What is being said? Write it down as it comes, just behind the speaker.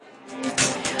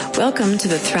Welcome to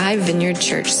the Thrive Vineyard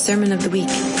Church Sermon of the Week.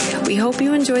 We hope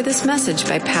you enjoy this message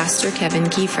by Pastor Kevin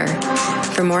Kiefer.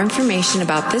 For more information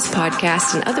about this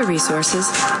podcast and other resources,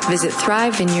 visit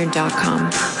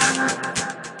thrivevineyard.com.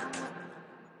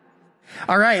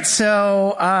 All right,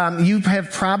 so you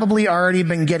have probably already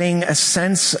been getting a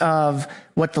sense of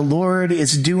what the Lord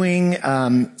is doing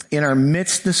in our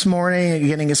midst this morning,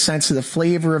 getting a sense of the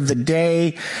flavor of the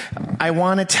day. I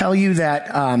want to tell you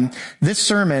that this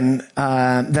sermon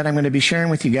that I'm going to be sharing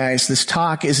with you guys, this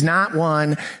talk, is not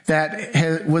one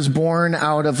that was born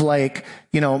out of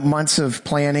months of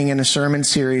planning in a sermon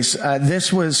series.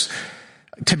 This was,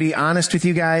 to be honest with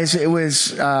you guys, it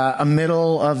was a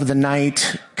middle of the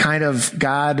night kind of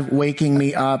God waking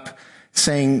me up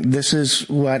saying, this is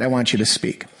what I want you to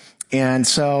speak. And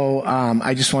so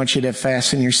I just want you to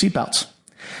fasten your seatbelts.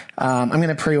 I'm going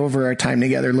to pray over our time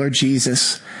together. Lord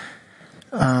Jesus,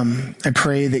 I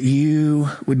pray that you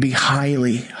would be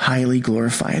highly, highly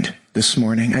glorified this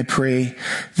morning. I pray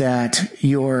that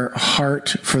your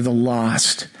heart for the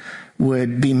lost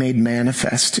would be made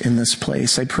manifest in this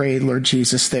place. I pray, Lord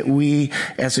Jesus, that we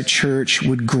as a church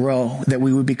would grow, that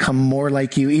we would become more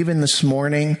like you. Even this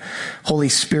morning, Holy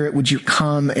Spirit, would you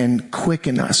come and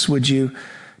quicken us? Would you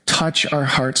touch our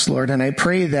hearts, Lord? And I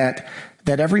pray that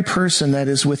every person that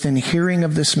is within hearing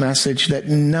of this message, that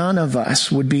none of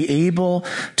us would be able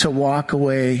to walk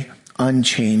away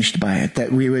unchanged by it,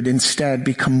 that we would instead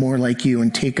become more like you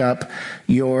and take up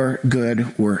your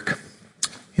good work.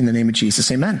 In the name of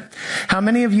Jesus, amen. How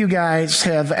many of you guys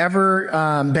have ever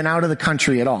been out of the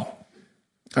country at all?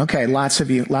 Okay, lots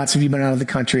of you been out of the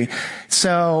country.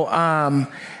 So,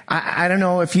 I don't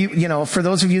know if for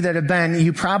those of you that have been,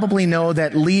 you probably know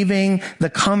that leaving the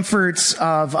comforts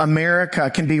of America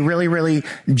can be really, really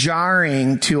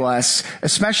jarring to us,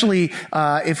 especially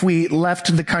if we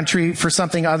left the country for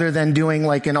something other than doing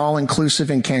like an all-inclusive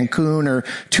in Cancun or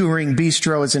touring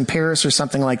bistros in Paris or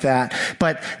something like that.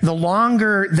 But the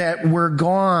longer that we're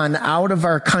gone out of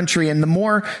our country and the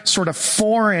more sort of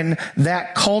foreign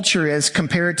that culture is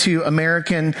compared to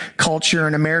American culture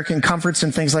and American comforts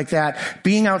and things like that,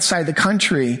 being outside the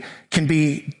country can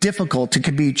be difficult. It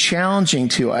can be challenging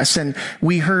to us. And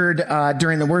we heard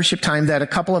during the worship time that a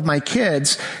couple of my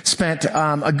kids spent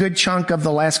a good chunk of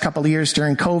the last couple of years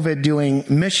during COVID doing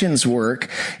missions work.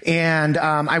 And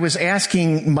I was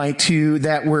asking my two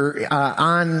that were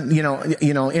on,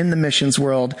 in the missions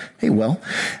world, hey, Will,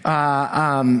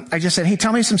 I just said, hey,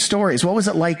 tell me some stories. What was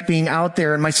it like being out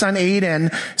there? And my son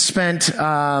Aiden spent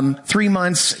 3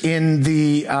 months in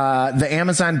the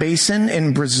Amazon basin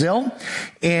in Brazil.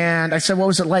 And I said, what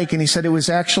was it like? And he said it was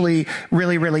actually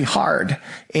really, really hard.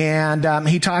 And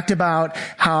he talked about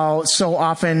how so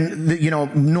often,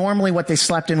 normally what they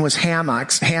slept in was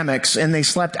hammocks, and they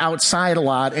slept outside a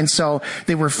lot. And so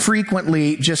they were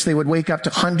frequently they would wake up to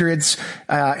hundreds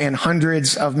and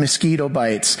hundreds of mosquito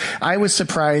bites. I was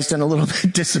surprised and a little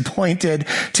bit disappointed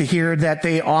to hear that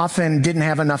they often didn't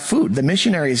have enough food. The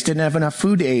missionaries didn't have enough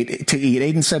food to eat.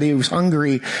 Aiden said he was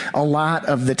hungry a lot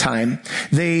of the time.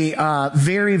 They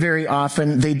very, very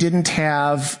often they didn't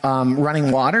have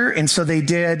running water, and so they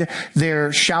did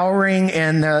their showering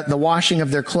and the washing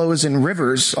of their clothes in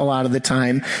rivers a lot of the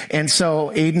time. And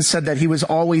so Aiden said that he was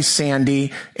always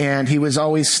sandy and he was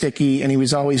always sticky and he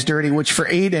was always dirty, which for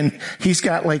Aiden, he's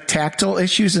got like tactile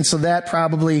issues, and so that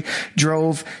probably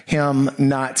drove him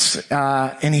nuts.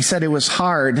 And he said it was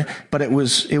hard, but it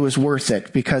was worth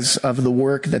it because of the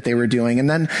work that they were doing. And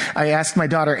then I asked my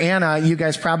daughter Anna, you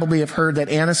guys probably have heard that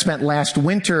Anna spent last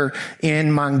winter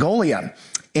in Mongolia.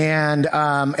 And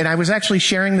I was actually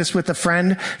sharing this with a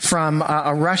friend from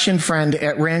a Russian friend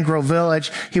at Rangrove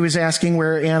Village. He was asking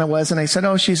where Anna was, and I said,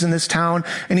 oh, she's in this town.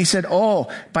 And he said, oh,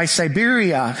 by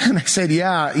Siberia. And I said,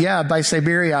 yeah, by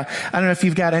Siberia. I don't know if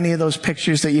you've got any of those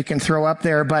pictures that you can throw up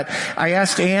there, but I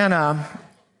asked Anna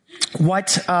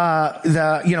what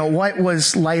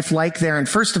was life like there. And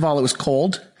first of all, it was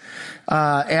cold.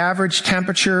 Average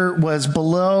temperature was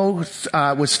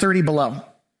 30 below.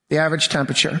 The average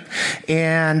temperature.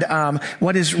 And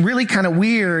what is really kind of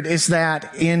weird is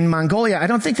that in Mongolia, I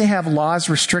don't think they have laws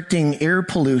restricting air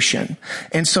pollution.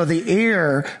 And so the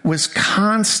air was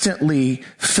constantly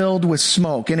filled with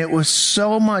smoke. And there was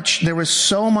so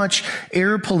much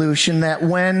air pollution that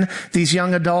when these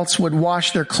young adults would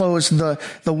wash their clothes, the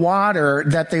water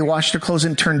that they washed their clothes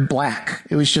in turned black.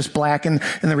 It was just black. And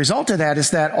the result of that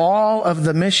is that all of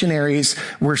the missionaries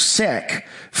were sick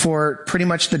for pretty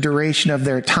much the duration of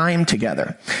their time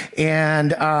together.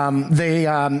 And they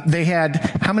had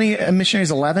how many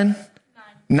missionaries? 11?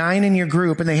 9 in your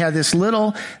group, and they had this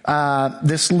little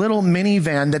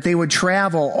minivan that they would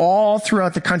travel all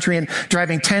throughout the country and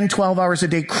driving 10, 12 hours a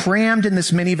day, crammed in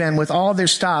this minivan with all their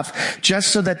stuff, just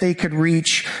so that they could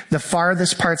reach the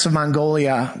farthest parts of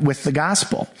Mongolia with the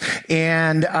gospel.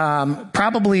 And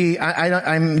probably,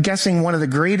 I'm guessing one of the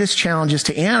greatest challenges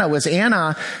to Anna was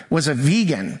a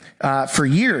vegan for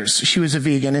years. She was a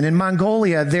vegan, and in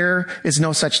Mongolia there is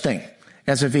no such thing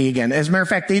as a vegan. As a matter of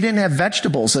fact, they didn't have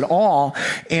vegetables at all,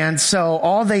 and so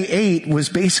all they ate was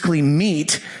basically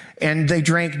meat, and they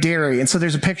drank dairy. And so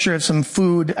there's a picture of some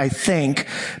food, I think,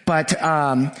 but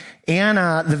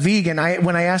Anna, the vegan,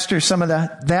 when I asked her some of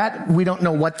that, we don't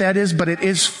know what that is, but it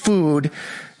is food.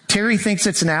 Terry thinks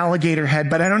it's an alligator head,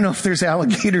 but I don't know if there's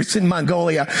alligators in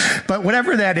Mongolia. But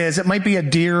whatever that is, it might be a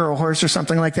deer or a horse or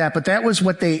something like that. But that was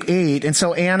what they ate. And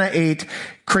so Anna ate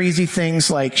crazy things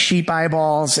like sheep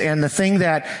eyeballs. And the thing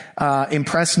that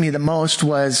impressed me the most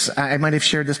was, I might have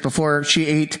shared this before, she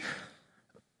ate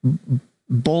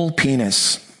bull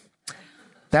penis.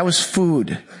 That was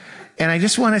food. And I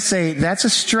just want to say, that's a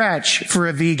stretch for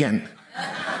a vegan.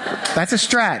 That's a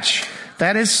stretch.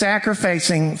 That is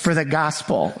sacrificing for the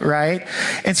gospel, right?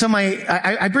 And so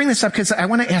I bring this up because I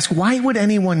want to ask, why would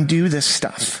anyone do this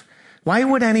stuff? Why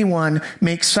would anyone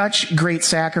make such great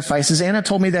sacrifices? Anna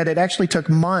told me that it actually took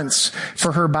months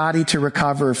for her body to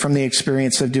recover from the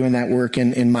experience of doing that work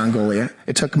in Mongolia.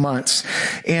 It took months.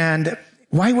 And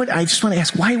I just want to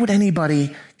ask, why would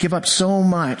anybody give up so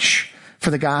much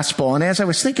for the gospel? And as I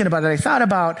was thinking about it, I thought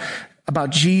about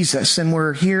Jesus, and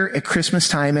we're here at Christmas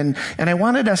time, and I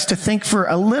wanted us to think for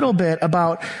a little bit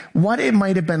about what it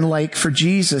might have been like for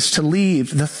Jesus to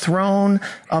leave the throne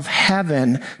of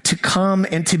heaven to come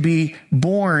and to be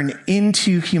born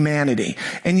into humanity.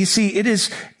 And you see, it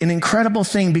is an incredible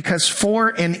thing because for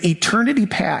an eternity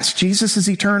past, Jesus is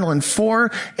eternal, and for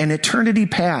an eternity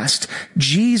past,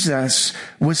 Jesus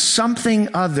was something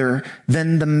other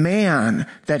than the man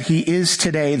that he is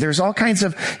today. There's all kinds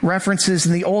of references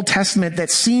in the Old Testament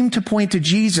that seem to point to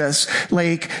Jesus,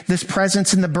 like this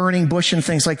presence in the burning bush and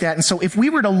things like that. And so if we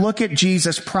were to look at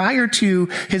Jesus prior to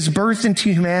his birth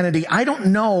into humanity, I don't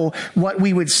know what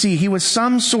we would see. He was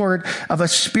some sort of a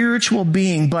spiritual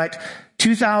being, but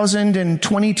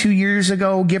 2022 years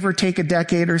ago, give or take a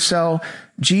decade or so,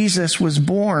 Jesus was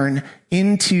born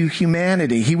into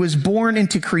humanity. He was born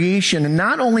into creation. And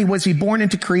not only was he born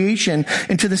into creation,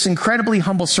 into this incredibly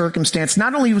humble circumstance,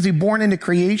 not only was he born into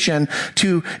creation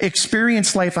to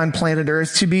experience life on planet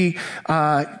Earth, to be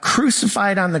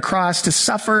crucified on the cross, to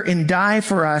suffer and die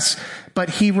for us, but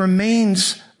he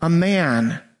remains a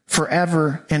man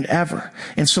forever and ever.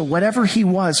 And so whatever he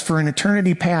was for an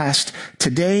eternity past,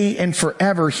 today and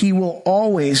forever, he will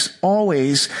always,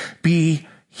 always be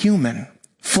human,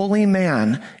 fully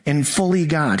man and fully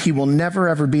God. He will never,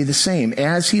 ever be the same.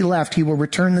 As he left, he will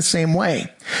return the same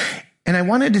way. And I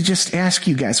wanted to just ask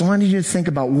you guys, I wanted you to think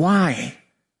about why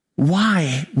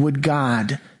would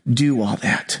God do all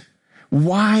that?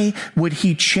 Why would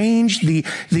he change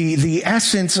the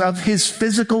essence of his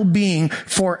physical being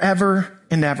forever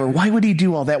and ever? Why would he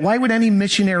do all that? Why would any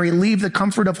missionary leave the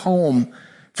comfort of home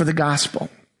for the gospel?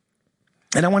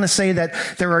 And I want to say that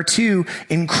there are two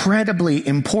incredibly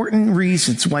important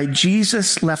reasons why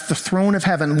Jesus left the throne of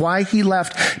heaven, why he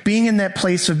left being in that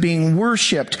place of being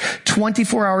worshiped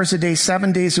 24 hours a day,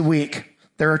 7 days a week.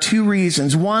 There are two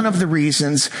reasons. One of the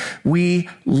reasons we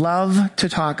love to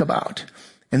talk about,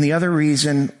 and the other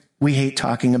reason we hate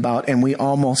talking about, and we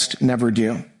almost never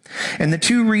do. And the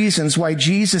two reasons why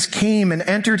Jesus came and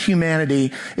entered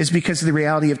humanity is because of the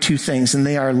reality of two things, and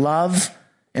they are love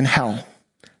and hell.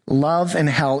 Love and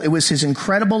hell. It was his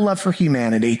incredible love for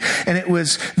humanity, and it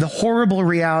was the horrible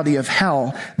reality of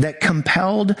hell that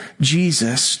compelled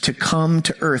Jesus to come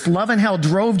to earth. Love and hell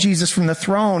drove Jesus from the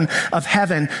throne of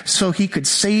heaven so he could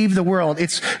save the world.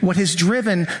 It's what has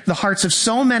driven the hearts of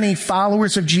so many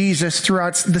followers of Jesus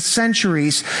throughout the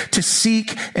centuries to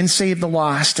seek and save the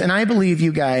lost. And I believe,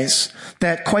 you guys,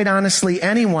 that quite honestly,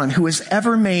 anyone who has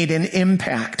ever made an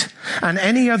impact on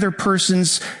any other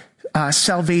person's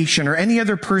salvation or any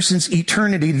other person's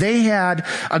eternity, they had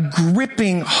a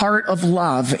gripping heart of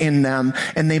love in them,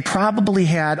 and they probably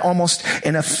had almost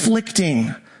an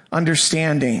afflicting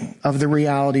understanding of the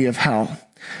reality of hell.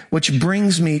 Which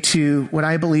brings me to what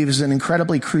I believe is an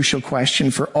incredibly crucial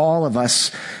question for all of us,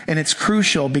 and it's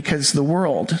crucial because the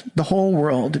whole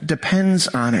world depends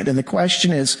on it. And the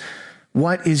question is,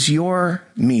 what is your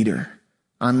meter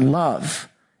on love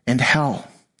and hell?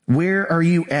 Where are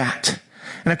you at?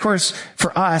 And of course,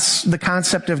 for us, the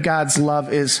concept of God's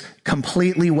love is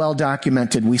completely well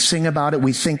documented. We sing about it,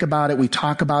 we think about it, we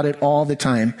talk about it all the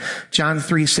time. John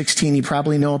 3:16, you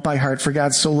probably know it by heart. For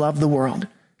God so loved the world.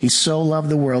 He so loved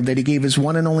the world that he gave his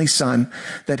one and only son,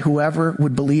 that whoever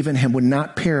would believe in him would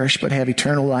not perish but have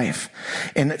eternal life.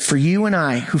 And for you and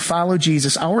I who follow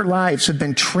Jesus, our lives have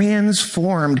been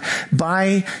transformed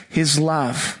by his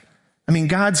love. I mean,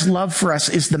 God's love for us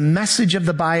is the message of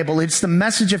the Bible. It's the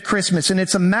message of Christmas, and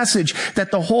it's a message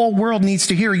that the whole world needs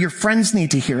to hear. Your friends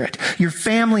need to hear it. Your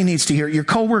family needs to hear it. Your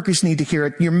coworkers need to hear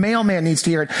it. Your mailman needs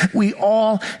to hear it. We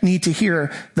all need to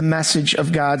hear the message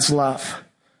of God's love.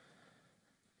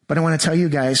 But I want to tell you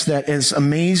guys that as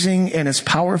amazing and as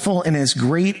powerful and as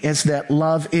great as that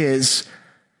love is,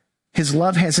 his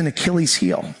love has an Achilles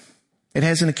heel. It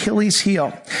has an Achilles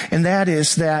heel. And that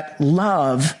is that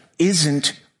love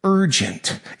isn't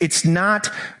urgent. It's not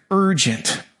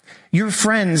urgent. Your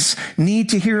friends need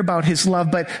to hear about his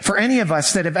love, but for any of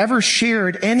us that have ever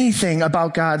shared anything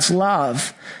about God's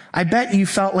love, I bet you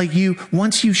felt like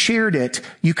once you shared it,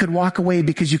 you could walk away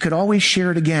because you could always share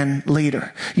it again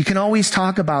later. You can always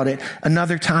talk about it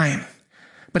another time.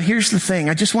 But here's the thing.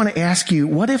 I just want to ask you,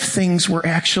 what if things were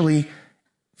actually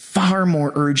far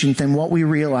more urgent than what we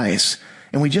realize,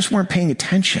 and we just weren't paying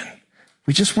attention?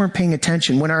 We just weren't paying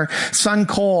attention. When our son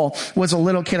Cole was a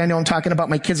little kid, I know I'm talking about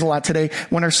my kids a lot today.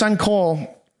 When our son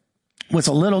Cole was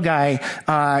a little guy,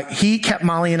 he kept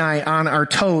Molly and I on our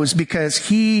toes because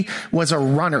he was a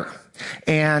runner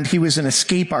and he was an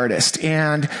escape artist.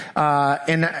 And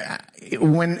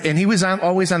he was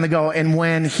always on the go. And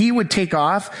when he would take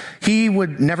off, he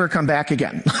would never come back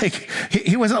again. Like,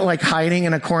 he wasn't like hiding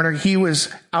in a corner. He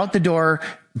was out the door,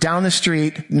 down the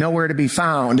street, nowhere to be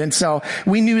found. And so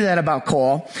we knew that about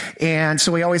Cole. And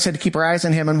so we always had to keep our eyes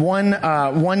on him. And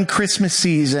one Christmas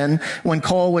season, when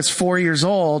Cole was 4 years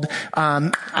old,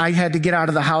 I had to get out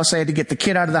of the house. I had to get the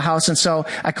kid out of the house. And so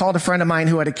I called a friend of mine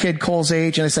who had a kid Cole's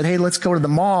age, and I said, hey, let's go to the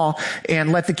mall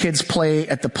and let the kids play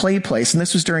at the play place. And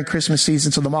this was during Christmas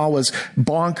season, so the mall was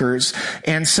bonkers.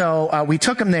 And so we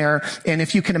took him there. And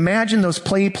if you can imagine those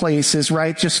play places,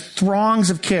 right, just throngs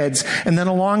of kids. And then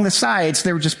along the sides,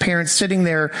 there were just parents sitting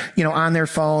there, on their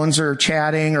phones or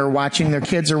chatting or watching their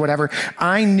kids or whatever.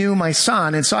 I knew my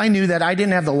son, and so I knew that I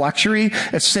didn't have the luxury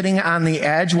of sitting on the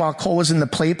edge while Cole was in the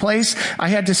play place. I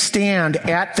had to stand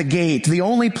at the gate, the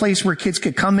only place where kids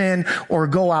could come in or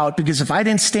go out, because if I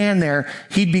didn't stand there,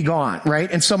 he'd be gone,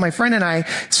 right? And so my friend and I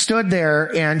stood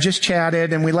there and just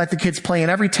chatted, and we let the kids play,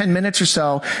 and every 10 minutes or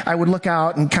so, I would look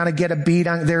out and kind of get a beat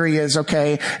on, there he is,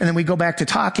 okay, and then we go back to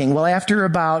talking. Well, after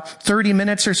about 30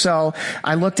 minutes or so,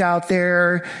 I looked out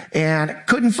there and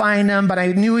couldn't find him, but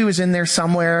I knew he was in there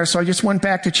somewhere. So I just went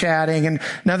back to chatting, and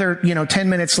another, 10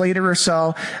 minutes later or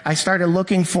so, I started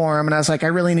looking for him, and I was like, I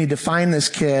really need to find this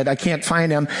kid. I can't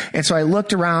find him. And so I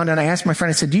looked around and I asked my friend,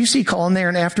 I said, do you see Cole in there?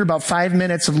 And after about 5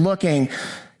 minutes of looking,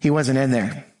 he wasn't in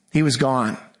there. He was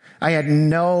gone. I had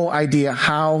no idea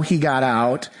how he got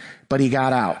out, but he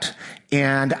got out.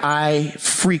 And I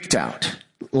freaked out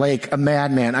like a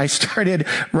madman. I started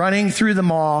running through the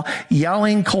mall,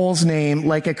 yelling Cole's name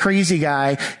like a crazy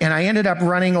guy, and I ended up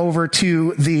running over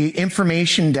to the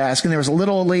information desk, and there was a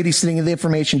little old lady sitting at the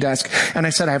information desk, and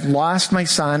I said, I've lost my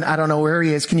son. I don't know where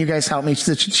he is. Can you guys help me?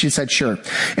 She said, sure.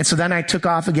 And so then I took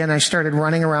off again. I started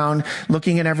running around,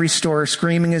 looking at every store,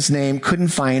 screaming his name, couldn't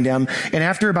find him. And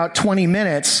after about 20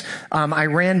 minutes, I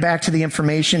ran back to the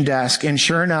information desk, and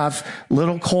sure enough,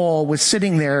 little Cole was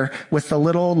sitting there with the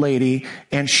little old lady,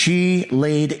 and she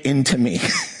laid into me.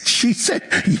 She said,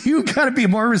 you got to be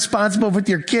more responsible with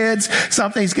your kids.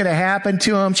 Something's going to happen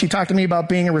to them. She talked to me about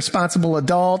being a responsible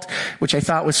adult, which I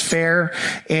thought was fair.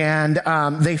 And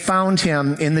they found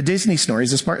him in the Disney store.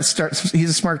 He's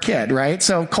a smart kid, right?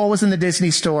 So Cole was in the Disney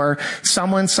store.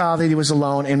 Someone saw that he was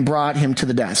alone and brought him to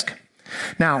the desk.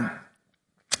 Now,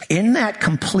 in that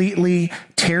completely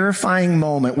terrifying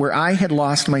moment where I had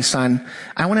lost my son,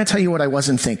 I want to tell you what I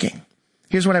wasn't thinking.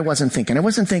 Here's what I wasn't thinking. I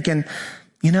wasn't thinking,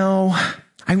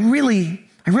 I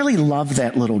really love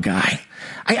that little guy.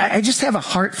 I just have a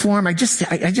heart for him. I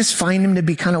just find him to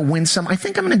be kind of winsome. I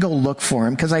think I'm going to go look for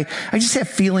him because I just have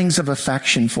feelings of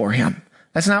affection for him.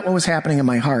 That's not what was happening in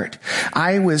my heart.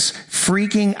 I was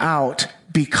freaking out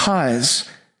because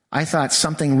I thought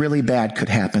something really bad could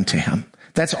happen to him.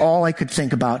 That's all I could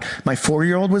think about. My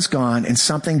 4-year-old was gone and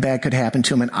something bad could happen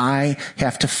to him, and I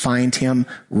have to find him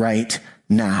right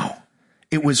now.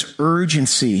 It was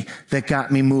urgency that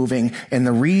got me moving. And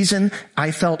the reason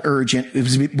I felt urgent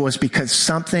was because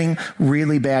something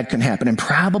really bad can happen. And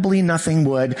probably nothing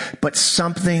would, but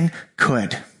something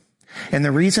could. And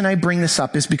the reason I bring this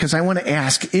up is because I want to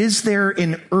ask, is there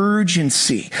an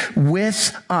urgency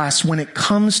with us when it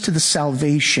comes to the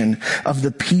salvation of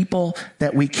the people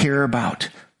that we care about?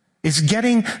 Is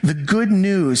getting the good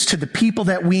news to the people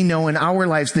that we know in our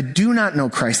lives that do not know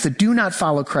Christ, that do not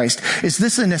follow Christ, is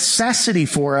this a necessity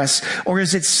for us, or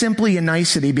is it simply a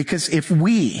nicety? Because if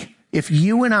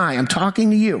you and I, I'm talking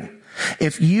to you,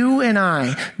 if you and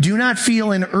I do not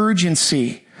feel an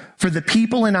urgency for the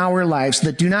people in our lives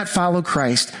that do not follow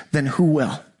Christ, then who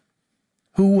will?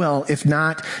 Who will, if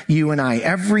not you and I?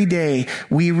 Every day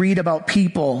we read about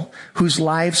people whose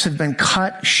lives have been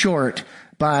cut short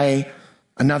by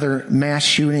another mass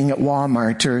shooting at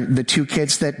Walmart, or the 2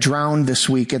 kids that drowned this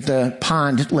week at the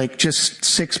pond, like just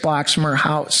 6 blocks from our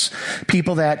house.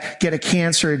 People that get a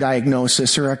cancer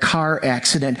diagnosis or a car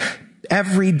accident.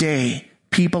 Every day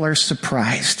people are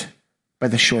surprised by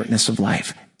the shortness of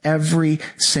life. Every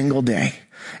single day.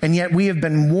 And yet we have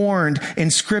been warned in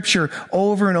Scripture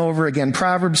over and over again.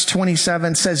 Proverbs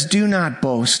 27 says, do not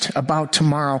boast about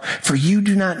tomorrow, for you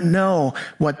do not know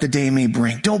what the day may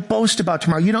bring. Don't boast about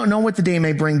tomorrow. You don't know what the day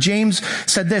may bring. James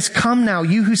said this, come now,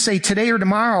 you who say today or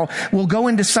tomorrow we'll go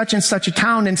into such and such a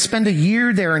town and spend a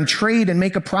year there and trade and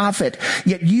make a profit.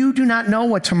 Yet you do not know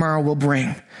what tomorrow will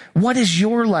bring. What is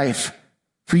your life?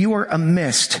 For you are a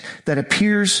mist that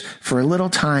appears for a little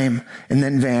time and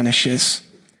then vanishes.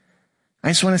 I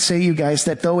just want to say to you guys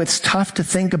that though it's tough to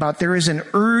think about, there is an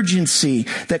urgency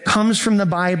that comes from the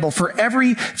Bible for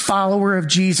every follower of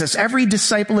Jesus, every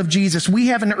disciple of Jesus. We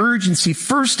have an urgency,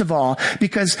 first of all,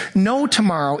 because no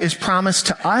tomorrow is promised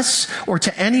to us or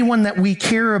to anyone that we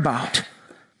care about.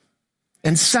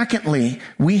 And secondly,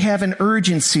 we have an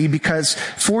urgency because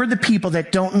for the people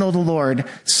that don't know the Lord,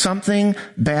 something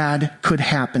bad could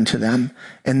happen to them.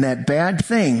 And that bad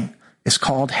thing is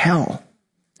called hell.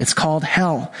 It's called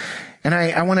hell. And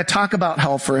I want to talk about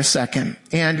hell for a second.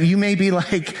 And you may be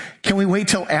like, can we wait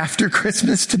till after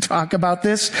Christmas to talk about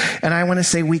this? And I want to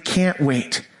say we can't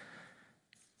wait.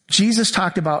 Jesus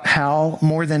talked about hell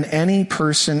more than any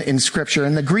person in Scripture.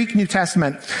 In the Greek New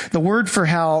Testament, the word for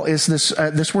hell is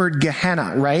this word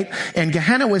Gehenna, right? And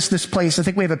Gehenna was this place, I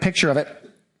think we have a picture of it.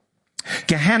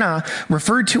 Gehenna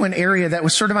referred to an area that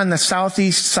was sort of on the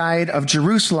southeast side of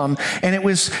Jerusalem, and it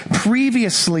was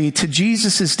previously to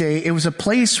Jesus' day, it was a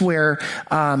place where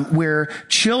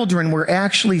children were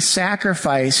actually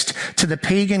sacrificed to the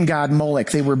pagan god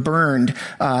Moloch. They were burned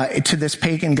to this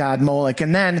pagan god Moloch.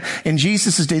 And then in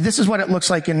Jesus' day, this is what it looks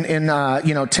like in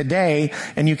today,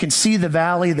 and you can see the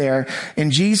valley there. In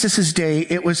Jesus' day,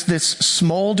 it was this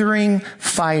smoldering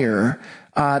fire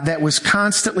that was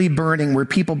constantly burning, where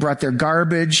people brought their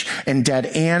garbage and dead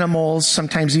animals,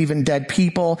 sometimes even dead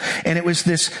people. And it was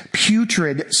this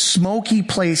putrid, smoky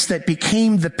place that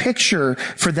became the picture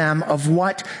for them of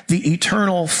what the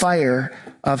eternal fire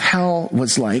of hell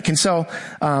was like. And so,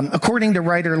 according to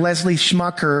writer Leslie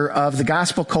Schmucker of the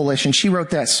Gospel Coalition, she wrote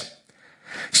this.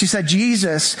 She said,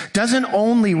 Jesus doesn't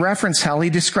only reference hell, he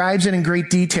describes it in great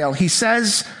detail. He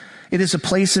says it is a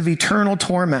place of eternal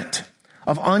torment,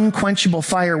 of unquenchable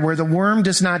fire, where the worm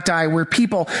does not die, where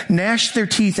people gnash their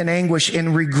teeth in anguish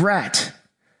and regret,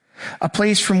 a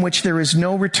place from which there is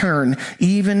no return,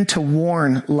 even to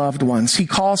warn loved ones. He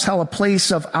calls hell a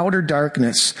place of outer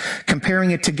darkness, comparing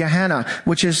it to Gehenna,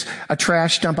 which is a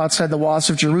trash dump outside the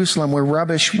walls of Jerusalem, where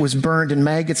rubbish was burned and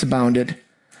maggots abounded.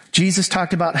 Jesus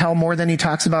talked about hell more than he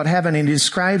talks about heaven, and he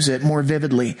describes it more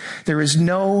vividly. There is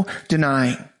no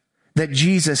denying that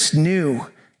Jesus knew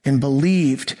and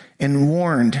believed and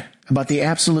warned about the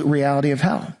absolute reality of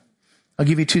hell. I'll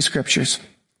give you 2 scriptures.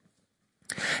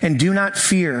 And do not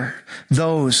fear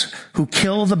those who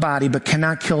kill the body but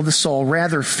cannot kill the soul.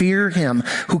 Rather, fear him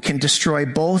who can destroy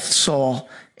both soul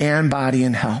and body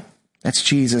in hell. That's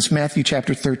Jesus. Matthew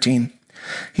chapter 13.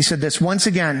 He said this, once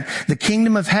again, the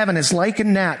kingdom of heaven is like a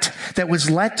net that was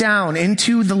let down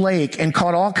into the lake and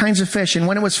caught all kinds of fish. And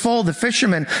when it was full, the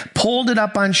fishermen pulled it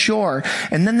up on shore.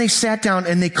 And then they sat down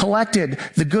and they collected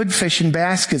the good fish in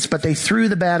baskets, but they threw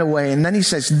the bad away. And then he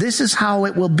says, this is how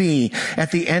it will be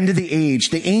at the end of the age.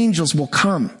 The angels will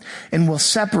come and will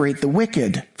separate the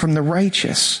wicked from the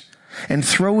righteous and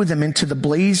throw them into the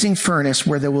blazing furnace,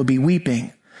 where there will be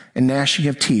weeping and gnashing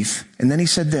of teeth. And then he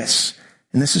said this,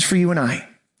 and this is for you and I.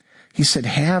 He said,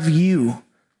 have you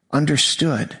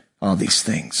understood all these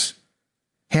things?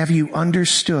 Have you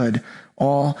understood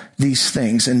all these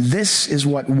things? And this is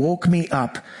what woke me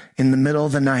up in the middle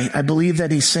of the night. I believe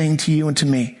that he's saying to you and to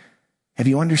me, have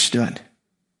you understood?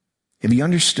 Have you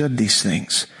understood these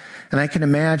things? And I can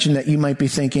imagine that you might be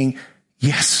thinking,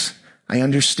 yes, I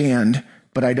understand,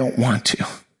 but I don't want to.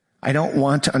 I don't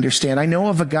want to understand. I know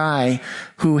of a guy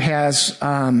who has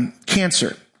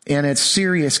cancer, and it's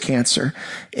serious cancer.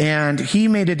 And he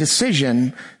made a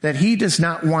decision that he does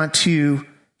not want to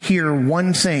hear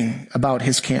one thing about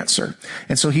his cancer.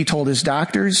 And so he told his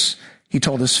doctors, he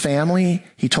told his family,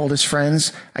 he told his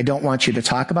friends, I don't want you to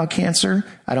talk about cancer.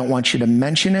 I don't want you to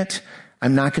mention it.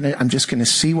 I'm just going to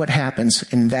see what happens.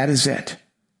 And that is it.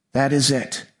 That is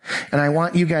it. And I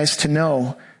want you guys to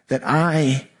know that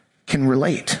I can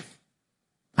relate.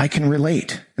 I can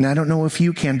relate. And I don't know if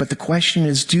you can, but the question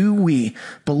is, do we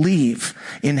believe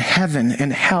in heaven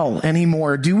and hell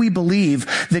anymore? Do we believe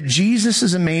that Jesus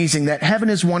is amazing, that heaven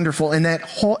is wonderful, and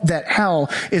that hell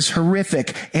is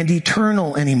horrific and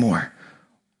eternal anymore?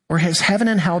 Or has heaven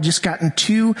and hell just gotten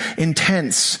too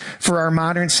intense for our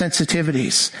modern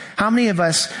sensitivities? How many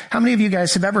of you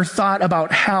guys have ever thought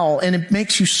about hell and it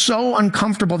makes you so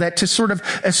uncomfortable that to sort of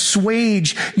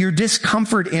assuage your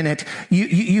discomfort in it,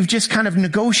 you've just kind of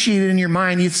negotiated in your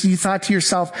mind. You thought to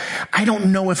yourself, I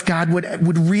don't know if God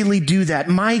would really do that.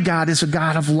 My God is a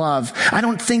God of love. I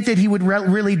don't think that he would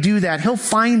really do that. He'll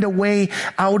find a way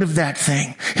out of that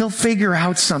thing. He'll figure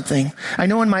out something. I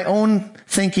know in my own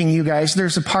thinking, you guys,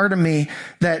 there's a part of me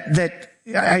that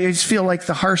I just feel like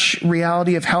the harsh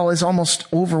reality of hell is almost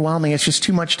overwhelming. It's just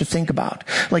too much to think about.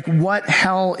 Like what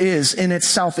hell is in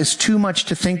itself is too much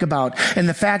to think about. And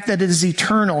the fact that it is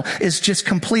eternal is just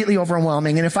completely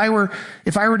overwhelming. And if I were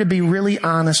to be really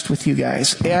honest with you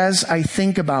guys, as I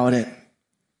think about it,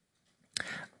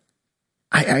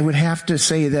 I would have to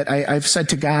say that I've said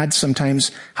to God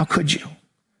sometimes, how could you?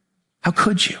 How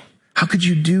could you? How could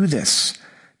you do this?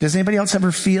 Does anybody else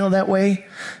ever feel that way?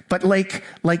 But like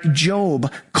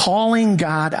Job, calling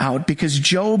God out because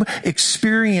Job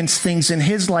experienced things in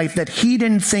his life that he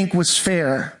didn't think was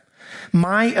fair.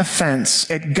 My offense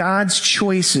at God's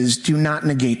choices do not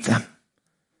negate them.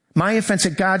 My offense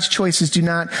at God's choices do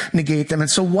not negate them. And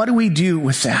so what do we do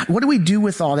with that? What do we do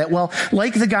with all that? Well,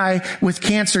 like the guy with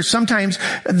cancer, sometimes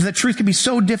the truth can be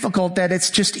so difficult that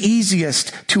it's just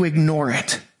easiest to ignore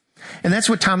it. And that's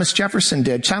what Thomas Jefferson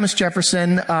did. Thomas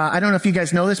Jefferson, I don't know if you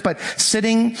guys know this, but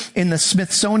sitting in the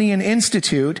Smithsonian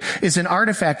Institute is an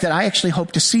artifact that I actually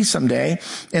hope to see someday.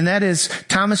 And that is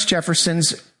Thomas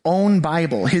Jefferson's own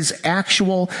Bible, his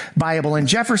actual Bible. And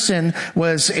Jefferson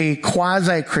was a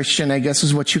quasi-Christian, I guess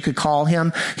is what you could call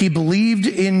him. He believed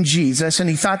in Jesus, and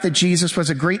he thought that Jesus was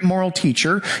a great moral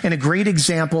teacher and a great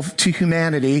example to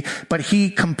humanity, but he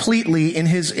completely, in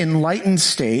his enlightened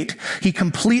state, he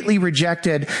completely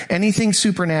rejected anything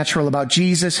supernatural about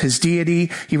Jesus, his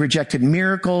deity. He rejected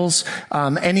miracles,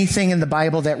 anything in the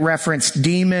Bible that referenced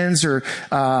demons or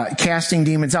casting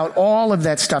demons out, all of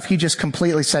that stuff. He just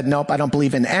completely said, nope, I don't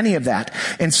believe in any of that.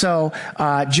 And so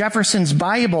Jefferson's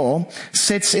Bible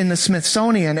sits in the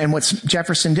Smithsonian, and what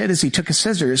Jefferson did is he took his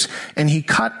scissors and he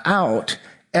cut out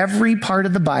every part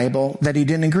of the Bible that he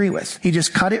didn't agree with. He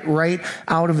just cut it right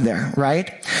out of there,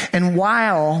 right? And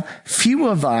while few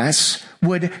of us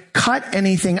would cut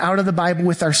anything out of the Bible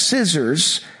with our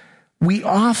scissors, we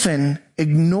often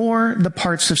ignore the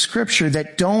parts of Scripture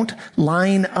that don't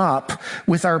line up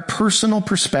with our personal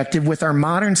perspective, with our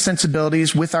modern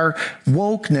sensibilities, with our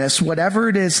wokeness, whatever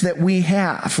it is that we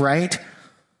have, right?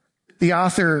 The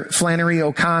author Flannery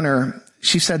O'Connor,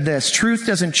 she said this, truth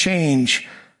doesn't change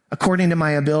according to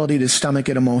my ability to stomach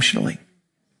it emotionally.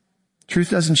 Truth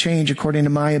doesn't change according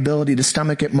to my ability to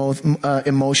stomach it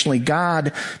emotionally.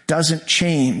 God doesn't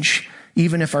change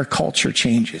even if our culture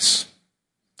changes.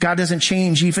 God doesn't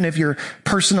change even if your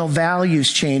personal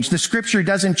values change. The Scripture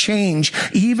doesn't change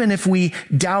even if we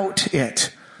doubt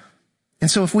it. And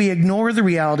so if we ignore the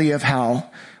reality of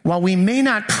hell, while we may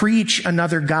not preach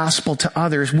another gospel to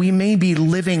others, we may be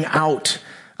living out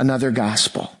another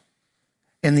gospel.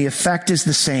 And the effect is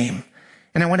the same.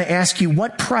 And I want to ask you,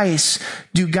 what price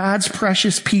do God's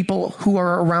precious people who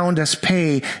are around us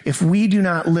pay if we do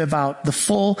not live out the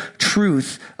full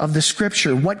truth of the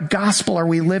Scripture? What gospel are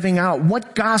we living out?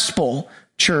 What gospel,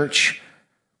 church,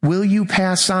 will you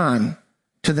pass on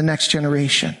to the next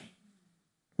generation?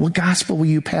 What gospel will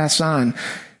you pass on?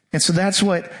 And so that's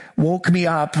what woke me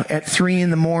up at 3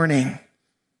 a.m.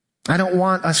 I don't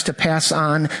want us to pass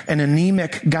on an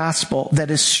anemic gospel that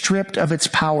is stripped of its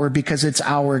power because it's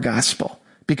our gospel,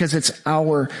 because it's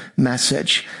our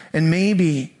message. And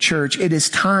maybe, church, it is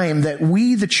time that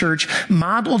we, the church,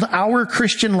 modeled our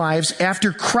Christian lives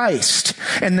after Christ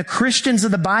and the Christians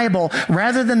of the Bible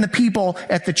rather than the people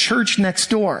at the church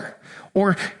next door.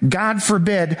 Or, God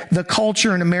forbid, the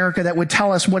culture in America that would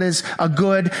tell us what is a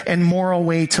good and moral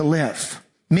way to live.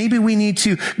 Maybe we need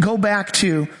to go back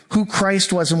to who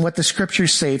Christ was and what the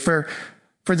Scriptures say. For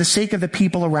for the sake of the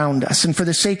people around us and for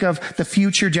the sake of the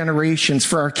future generations,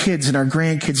 for our kids and our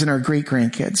grandkids and our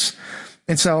great-grandkids.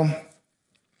 And so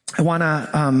I want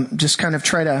to just kind of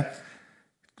try to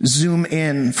zoom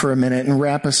in for a minute and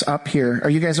wrap us up here. Are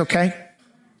you guys okay?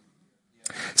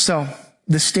 So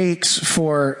the stakes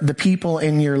for the people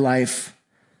in your life,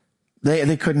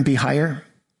 they couldn't be higher.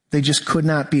 They just could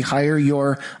not be higher.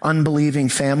 Your unbelieving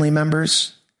family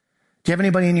members. Do you have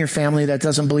anybody in your family that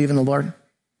doesn't believe in the Lord?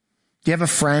 Do you have a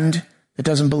friend that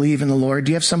doesn't believe in the Lord?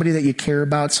 Do you have somebody that you care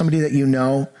about, somebody that you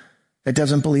know that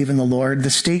doesn't believe in the Lord? The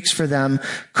stakes for them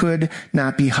could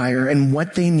not be higher. And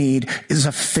what they need is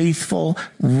a faithful,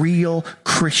 real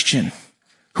Christian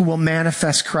who will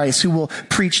manifest Christ, who will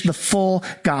preach the full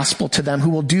gospel to them, who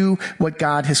will do what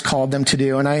God has called them to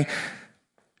do. And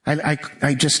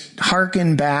I just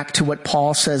hearken back to what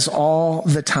Paul says all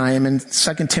the time in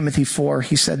 2 Timothy 4.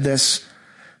 He said this,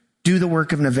 do the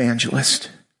work of an evangelist.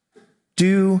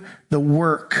 Do the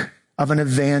work of an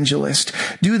evangelist.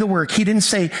 Do the work. He didn't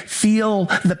say feel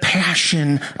the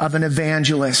passion of an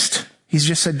evangelist. He's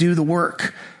just said do the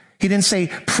work. He didn't say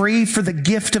pray for the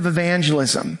gift of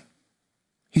evangelism.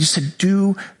 He just said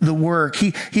do the work.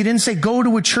 He didn't say go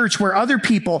to a church where other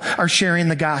people are sharing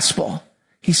the gospel.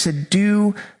 He said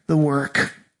do the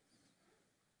work.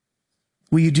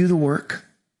 Will you do the work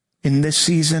in this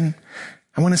season?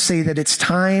 I want to say that it's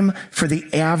time for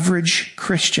the average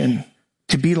Christian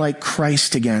to be like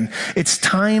Christ again. It's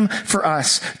time for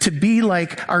us to be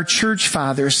like our church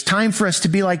fathers. Time for us to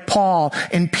be like Paul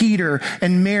and Peter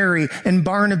and Mary and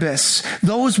Barnabas.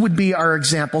 Those would be our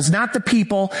examples, not the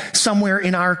people somewhere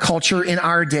in our culture, in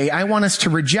our day. I want us to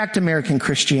reject American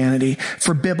Christianity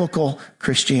for biblical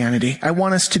Christianity. I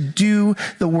want us to do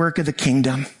the work of the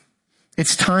kingdom.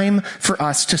 It's time for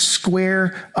us to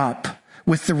square up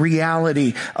with the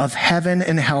reality of heaven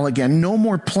and hell again. No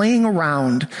more playing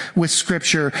around with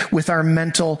Scripture with our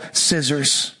mental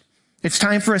scissors. It's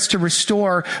time for us to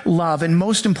restore love and,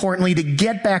 most importantly, to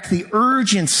get back the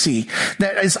urgency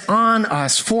that is on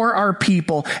us for our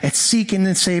people at seeking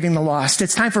and saving the lost.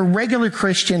 It's time for regular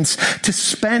Christians to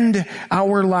spend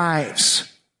our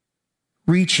lives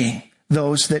reaching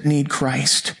those that need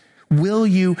Christ. Will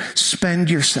you spend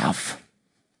yourself?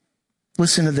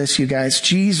 Listen to this, you guys.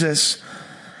 Jesus,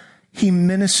 he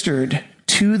ministered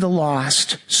to the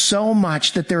lost so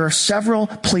much that there are several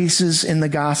places in the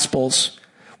Gospels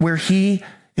where it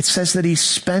says that he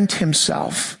spent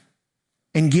himself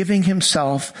in giving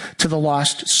himself to the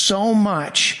lost so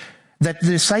much that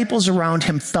the disciples around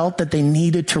him felt that they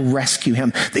needed to rescue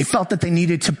him. They felt that they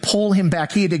needed to pull him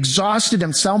back. He had exhausted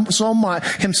himself so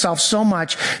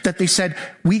much that they said,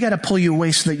 we got to pull you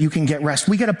away so that you can get rest.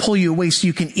 We got to pull you away so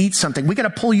you can eat something. We got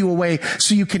to pull you away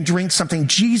so you can drink something.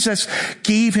 Jesus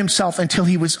gave himself until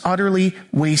he was utterly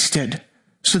wasted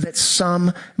so that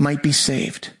some might be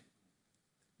saved.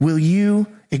 Will you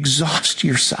exhaust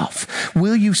yourself?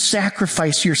 Will you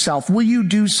sacrifice yourself? Will you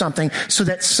do something so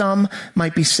that some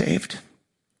might be saved?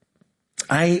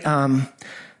 I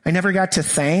never got to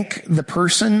thank the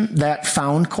person that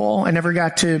found Cole. I never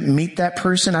got to meet that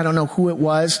person. I don't know who it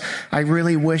was. I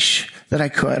really wish that I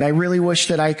could. I really wish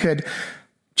that I could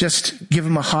just give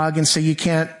him a hug and say,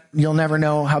 you'll never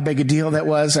know how big a deal that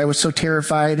was. I was so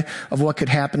terrified of what could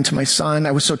happen to my son.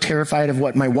 I was so terrified of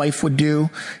what my wife would do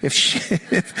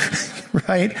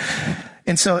right?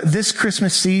 And so this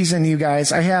Christmas season, you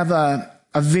guys, I have a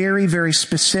very, very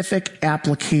specific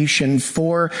application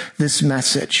for this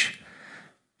message.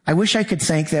 I wish I could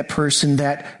thank that person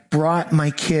that brought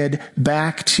my kid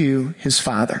back to his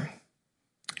father.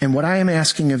 And what I am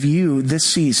asking of you this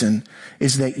season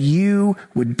is that you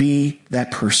would be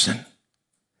that person.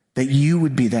 That you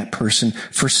would be that person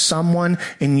for someone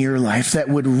in your life that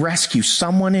would rescue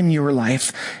someone in your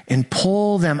life and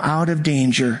pull them out of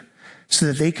danger so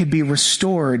that they could be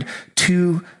restored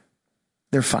to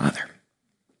their father.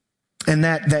 And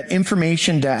that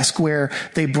information desk where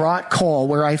they brought Cole,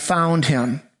 where I found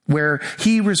him, where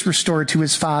he was restored to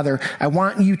his father, I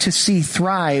want you to see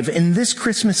thrive in this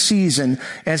Christmas season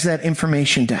as that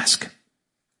information desk.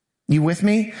 You with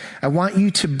me? I want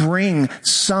you to bring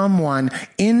someone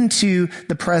into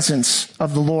the presence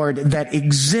of the Lord that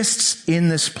exists in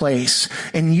this place.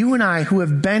 And you and I, who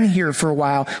have been here for a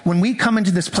while, when we come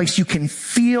into this place, you can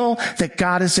feel that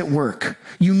God is at work.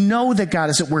 You know that God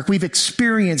is at work. We've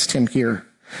experienced him here.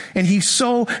 And he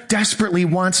so desperately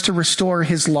wants to restore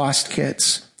his lost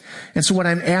kids. And so what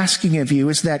I'm asking of you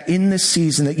is that in this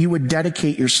season that you would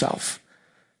dedicate yourself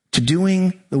to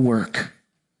doing the work.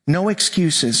 No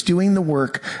excuses, doing the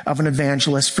work of an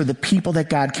evangelist for the people that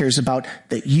God cares about,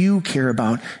 that you care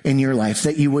about in your life,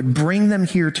 that you would bring them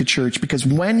here to church, because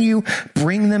when you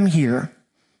bring them here,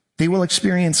 They will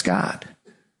experience God.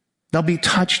 They'll be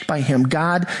touched by him.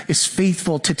 God is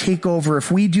faithful to take over.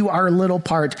 If we do our little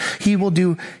part, he will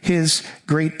do his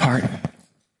great part.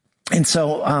 And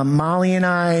so Molly and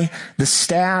I, the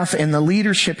staff and the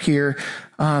leadership here,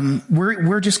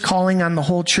 we're just calling on the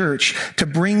whole church to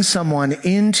bring someone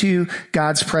into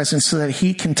God's presence so that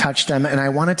he can touch them. And I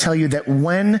want to tell you that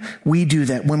when we do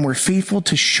that, when we're faithful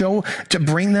to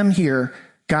bring them here,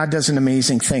 God does an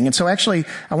amazing thing. And so actually,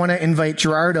 I want to invite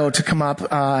Gerardo to come up.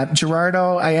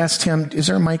 Gerardo, I asked him, is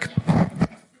there a mic?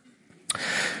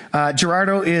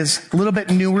 Gerardo is a little bit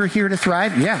newer here to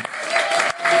Thrive. Yeah.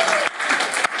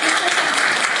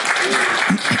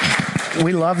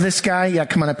 We love this guy. Yeah,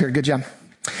 come on up here. Good job.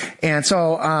 And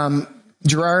so,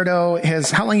 Gerardo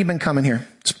how long have you been coming here?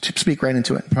 Speak right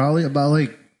into it. Probably about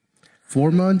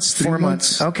 4 months. 4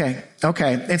 months. Okay.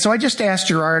 And so I just asked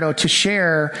Gerardo to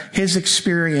share his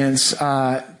experience,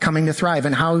 coming to Thrive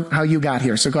and how you got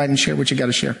here. So go ahead and share what you got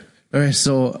to share. All right.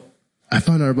 So I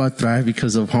found out about Thrive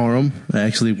because of Harem. I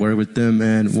actually work with them.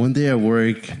 And one day at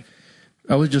work,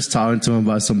 I was just talking to him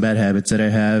about some bad habits that I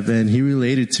have, and he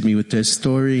related to me with this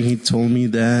story. He told me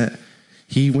that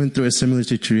he went through a similar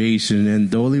situation,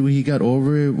 and the only way he got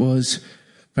over it was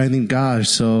finding God.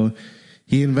 So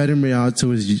he invited me out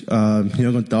to his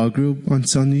young adult group on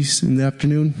Sundays in the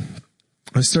afternoon.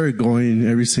 I started going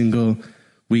every single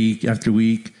week after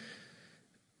week.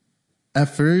 At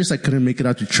first, I couldn't make it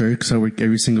out to church because I worked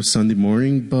every single Sunday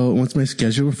morning, but once my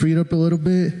schedule freed up a little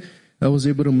bit, I was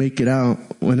able to make it out.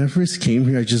 When I first came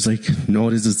here, I just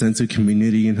noticed a sense of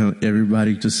community and how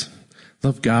everybody just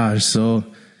loved God. So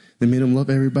they made him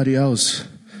love everybody else.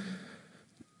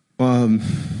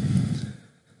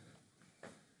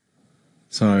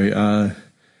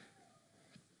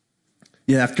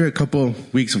 After a couple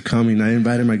weeks of coming, I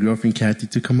invited my girlfriend Kathy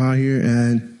to come out here,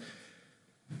 and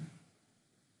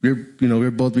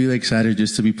we're both really excited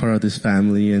just to be part of this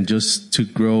family and just to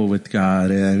grow with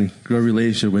God and grow a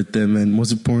relationship with them. And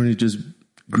most importantly, just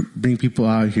bring people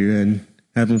out here and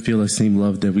have them feel the same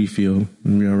love that we feel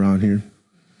when we're around here.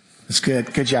 That's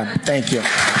good. Good job. Thank you.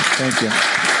 Thank you.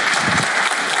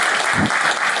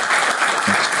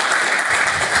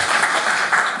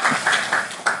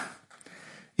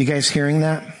 You guys hearing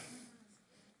that?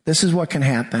 This is what can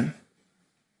happen.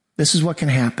 This is what can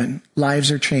happen.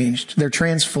 Lives are changed. They're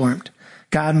transformed.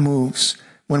 God moves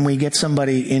when we get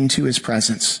somebody into his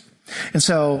presence. And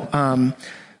so,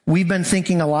 we've been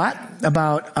thinking a lot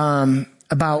about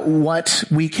what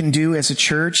we can do as a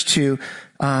church to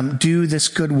do this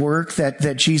good work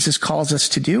that Jesus calls us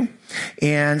to do.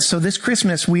 And so this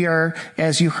Christmas, we are,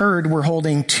 as you heard, we're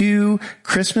holding 2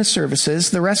 Christmas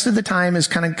services. The rest of the time is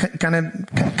kind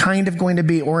of going to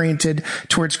be oriented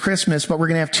towards Christmas, but we're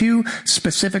going to have 2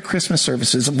 specific Christmas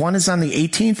services. One is on the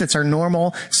 18th. It's our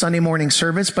normal Sunday morning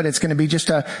service, but it's going to be just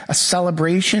a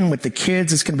celebration with the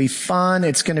kids. It's going to be fun.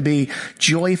 It's going to be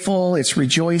joyful. It's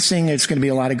rejoicing. It's going to be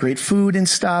a lot of great food and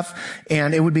stuff.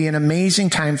 And it would be an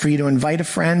amazing time for you to invite a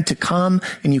friend to come,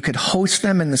 and you could host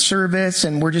them in the service,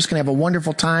 and we're just going to have a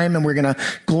wonderful time, and we're going to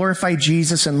glorify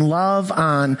Jesus and love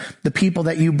on the people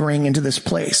that you bring into this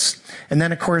place. And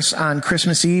then, of course, on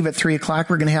Christmas Eve at 3:00,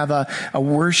 we're going to have a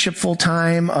worshipful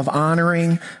time of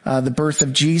honoring the birth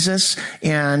of Jesus.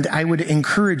 And I would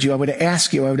encourage you, I would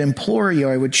ask you, I would implore you,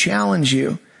 I would challenge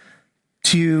you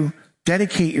to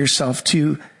dedicate yourself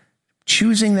to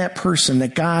choosing that person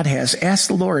that God has. Ask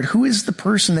the Lord, who is the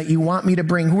person that you want me to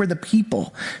bring? Who are the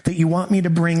people that you want me to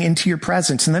bring into your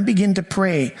presence? And then begin to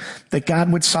pray that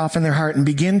God would soften their heart, and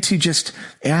begin to just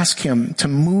ask him to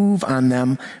move on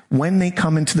them when they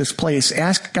come into this place.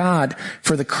 Ask God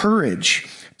for the courage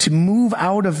to move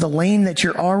out of the lane that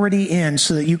you're already in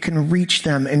so that you can reach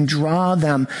them and draw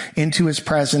them into his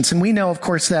presence. And we know, of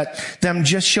course, that them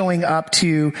just showing up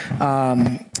to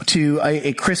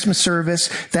a Christmas service,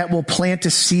 that will plant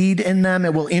a seed in them.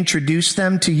 It will introduce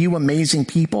them to you amazing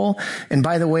people. And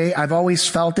by the way, I've always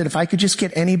felt that if I could just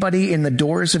get anybody in the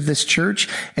doors of this church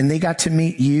and they got to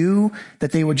meet you,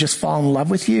 that they would just fall in love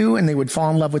with you and they would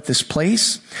fall in love with this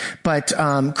place. But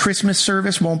Christmas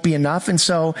service won't be enough. And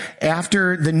so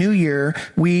after the new year,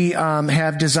 we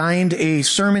have designed a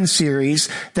sermon series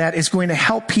that is going to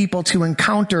help people to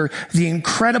encounter the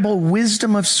incredible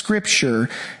wisdom of Scripture,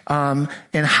 and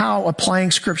how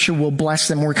applying Scripture will bless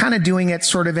them. We're kind of doing it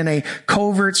sort of in a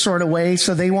covert sort of way,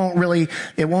 so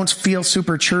it won't feel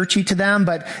super churchy to them.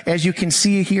 But as you can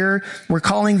see here, we're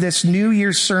calling this New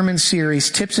Year's sermon series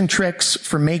Tips and Tricks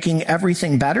for Making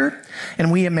Everything Better.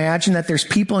 And we imagine that there's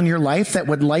people in your life that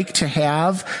would like to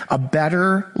have a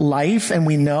better life, and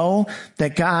we know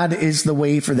that God is the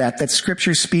way for that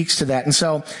Scripture speaks to that. And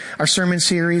so our sermon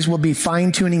series will be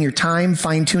fine-tuning your time,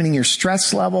 fine-tuning your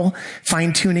stress level,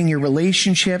 fine-tuning your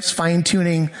relationships,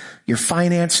 fine-tuning your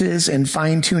finances, and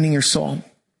fine-tuning your soul.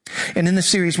 And in this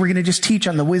series, we're going to just teach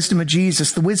on the wisdom of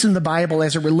Jesus, the wisdom of the Bible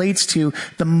as it relates to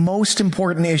the most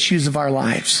important issues of our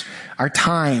lives, our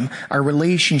time, our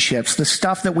relationships, the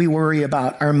stuff that we worry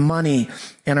about, our money,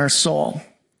 and our soul.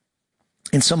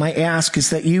 And so my ask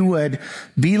is that you would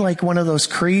be like one of those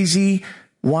crazy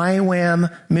YWAM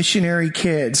missionary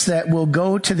kids that will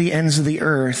go to the ends of the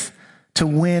earth to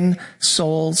win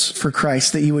souls for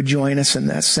Christ, that you would join us in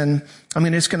this. And I'm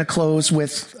just going to close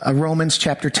with Romans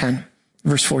chapter 10.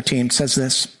 Verse 14 says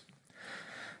this: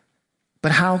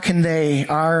 but how can they,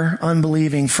 our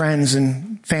unbelieving friends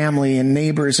and family and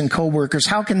neighbors and coworkers,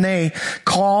 how can they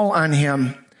call on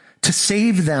him to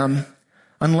save them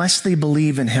unless they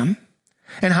believe in him?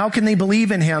 And how can they believe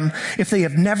in him if they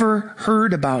have never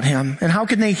heard about him? And how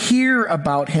can they hear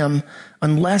about him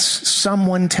unless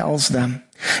someone tells them?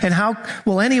 And how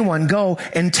will anyone go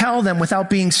and tell them without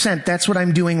being sent? That's what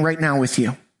I'm doing right now with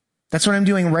you. That's what I'm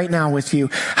doing right now with you.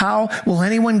 How will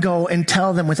anyone go and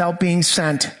tell them without being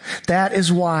sent? That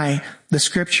is why the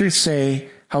Scriptures say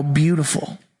how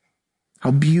beautiful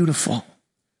are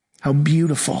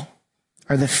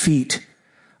the feet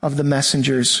of the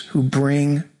messengers who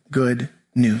bring good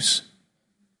news.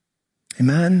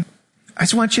 Amen. I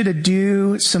just want you to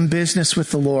do some business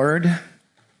with the Lord,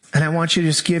 and I want you to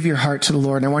just give your heart to the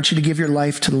Lord, and I want you to give your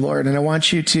life to the Lord, and I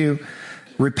want you to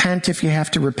repent if you have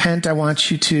to repent. I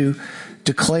want you to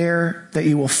declare that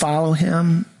you will follow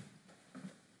him.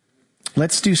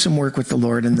 Let's do some work with the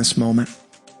Lord in this moment.